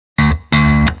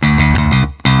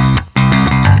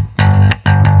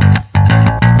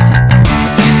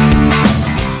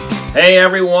Hey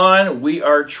everyone, we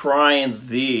are trying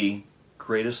the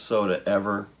greatest soda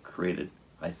ever created,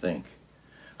 I think.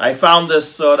 I found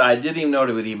this soda, I didn't even know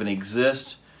it would even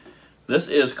exist. This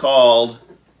is called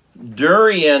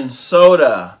Durian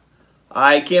soda.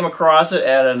 I came across it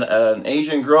at an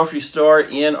Asian grocery store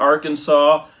in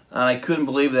Arkansas, and I couldn't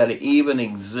believe that it even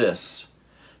exists.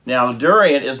 Now,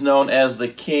 durian is known as the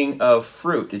king of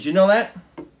fruit. Did you know that?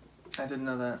 I didn't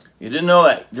know that. You didn't know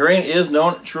that. Durian is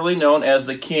truly known as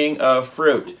the king of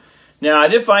fruit. Now, I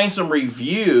did find some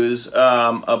reviews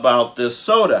about this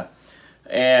soda,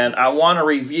 and I want to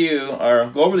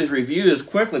go over these reviews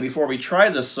quickly before we try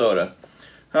this soda.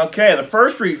 Okay, the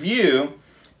first review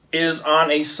is on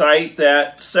a site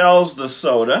that sells the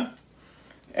soda,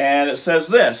 and it says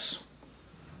this: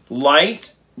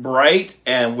 light, bright,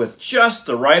 and with just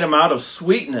the right amount of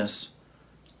sweetness.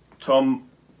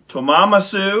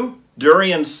 Tomomasu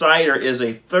Durian cider is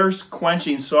a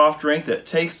thirst-quenching soft drink that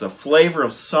takes the flavor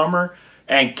of summer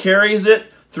and carries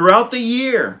it throughout the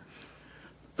year.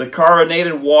 The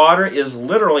carbonated water is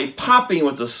literally popping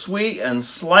with the sweet and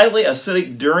slightly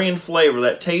acidic durian flavor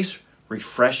that tastes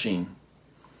refreshing.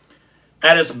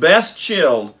 At its best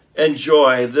chilled,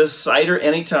 enjoy this cider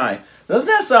anytime. Doesn't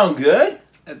that sound good?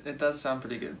 It does sound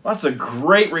pretty good. That's a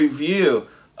great review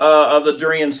of the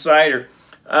Durian cider.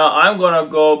 I'm going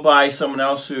to go by someone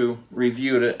else who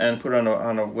reviewed it and put it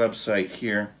on a website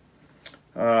here.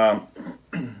 Okay,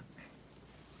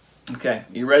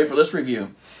 you ready for this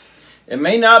review? It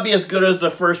may not be as good as the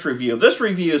first review. This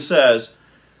review says,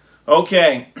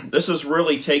 okay, this is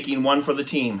really taking one for the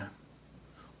team,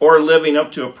 or living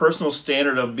up to a personal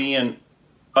standard of being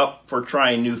up for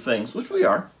trying new things, which we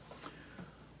are.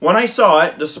 When I saw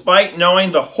it, despite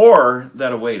knowing the horror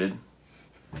that awaited,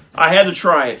 I had to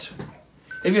try it.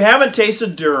 If you haven't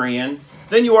tasted durian,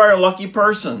 then you are a lucky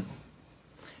person.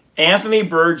 Anthony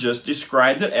Burgess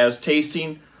described it as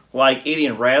tasting like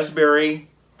eating raspberry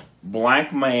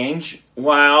blancmange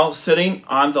while sitting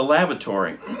on the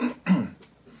lavatory.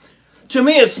 To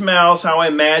me, it smells how I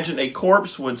imagine a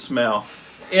corpse would smell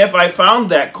if I found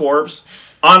that corpse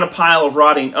on a pile of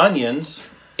rotting onions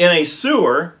in a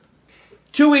sewer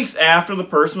 2 weeks after the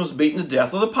person was beaten to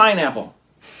death with a pineapple.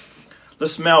 The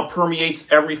smell permeates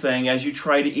everything as you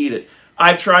try to eat it.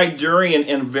 I've tried durian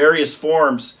in various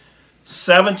forms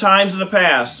 7 times in the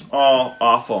past. All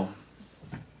awful.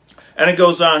 And it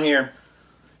goes on here.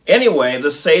 Anyway, the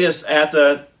sadists at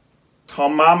the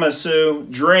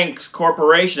Tomomasu Drinks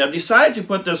Corporation have decided to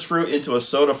put this fruit into a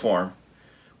soda form.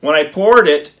 When I poured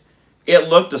it, it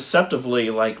looked deceptively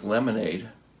like lemonade.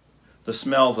 The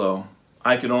smell, though,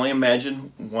 I could only manage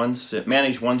one sip,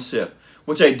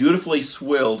 which I dutifully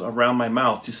swilled around my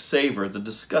mouth to savor the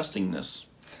disgustingness.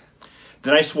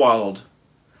 Then I swallowed.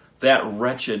 That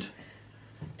wretched.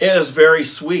 It is very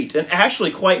sweet and actually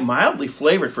quite mildly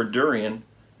flavored for durian,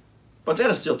 but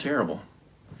that is still terrible.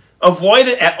 Avoid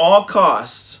it at all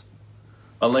costs,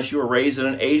 unless you were raised in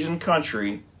an Asian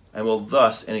country and will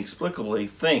thus inexplicably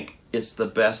think it's the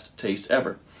best taste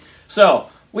ever. So,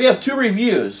 we have 2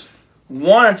 reviews.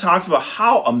 One talks about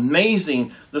how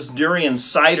amazing this durian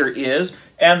cider is,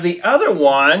 and the other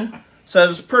one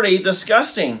says it's pretty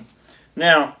disgusting.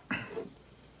 Now,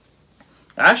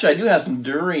 actually I do have some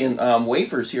durian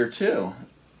wafers here too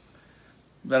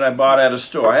that I bought at a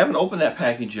store. I haven't opened that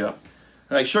package up.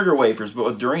 Like sugar wafers, but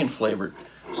with durian flavored.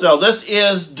 So this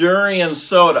is durian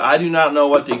soda. I do not know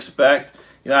what to expect.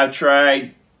 You know, I've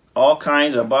tried all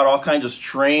kinds. I bought all kinds of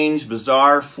strange,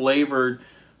 bizarre flavored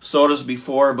sodas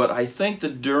before, but I think the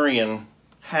durian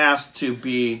has to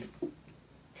be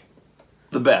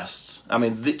the best. I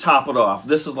mean, top it off.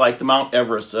 This is like the Mount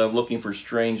Everest of looking for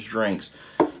strange drinks.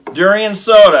 Durian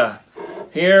soda.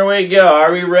 Here we go.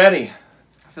 Are we ready?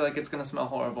 I feel like it's going to smell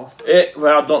horrible.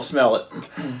 Well, don't smell it.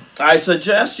 I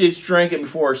suggest you drink it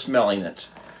before smelling it.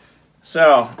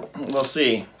 So, we'll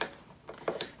see.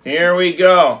 Here we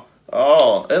go.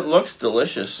 Oh, it looks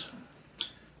delicious.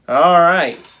 All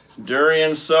right.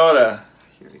 Durian soda.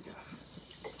 Here we go.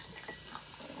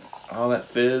 All that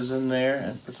fizz in there,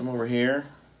 and put some over here.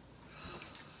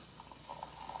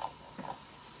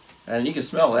 And you can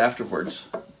smell it afterwards.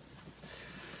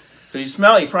 If you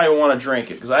smell it, you probably want to drink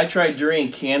it. Because I tried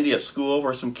durian candy at school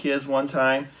for some kids one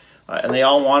time, and they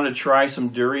all wanted to try some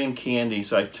durian candy.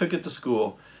 So I took it to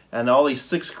school, and all these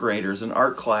 6th graders in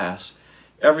art class,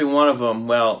 every one of them,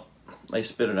 well, they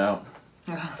spit it out.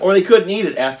 Or they couldn't eat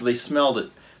it after they smelled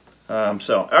it. All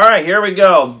right, here we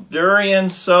go. Durian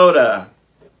soda.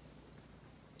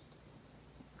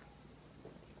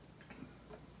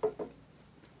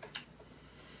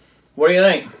 What do you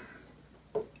think?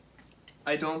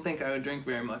 I don't think I would drink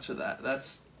very much of that.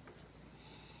 That's...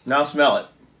 Now smell it.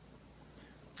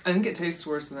 I think it tastes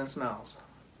worse than it smells.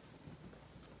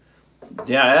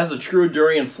 Yeah, it has a true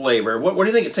durian flavor. What do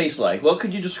you think it tastes like? What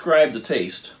could you describe the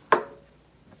taste?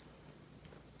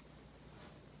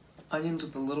 Onions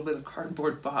with a little bit of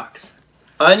cardboard box.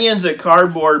 Onions, a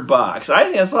cardboard box. I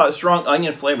think that's a strong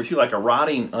onion flavor too, like a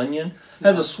rotting onion. It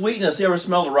has a sweetness. You ever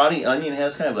smelled a rotting onion? It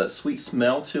has kind of that sweet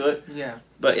smell to it. Yeah.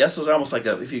 But yes, it's almost like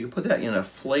if you could put that in a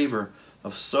flavor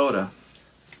of soda.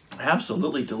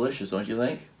 Absolutely delicious, don't you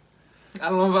think? I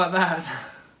don't know about that.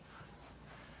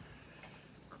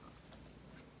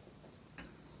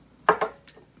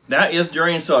 That is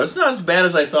durian soda. It's not as bad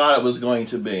as I thought it was going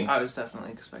to be. I was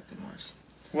definitely expecting worse.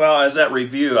 Well, as that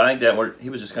review, I think he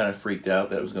was just kind of freaked out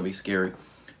that it was going to be scary.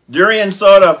 Durian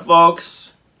soda,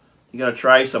 folks. You got to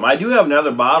try some. I do have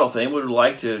another bottle if anyone would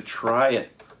like to try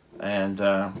it and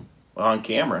on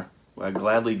camera. I'd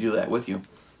gladly do that with you.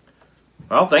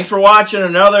 Well, thanks for watching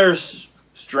another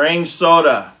strange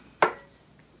soda.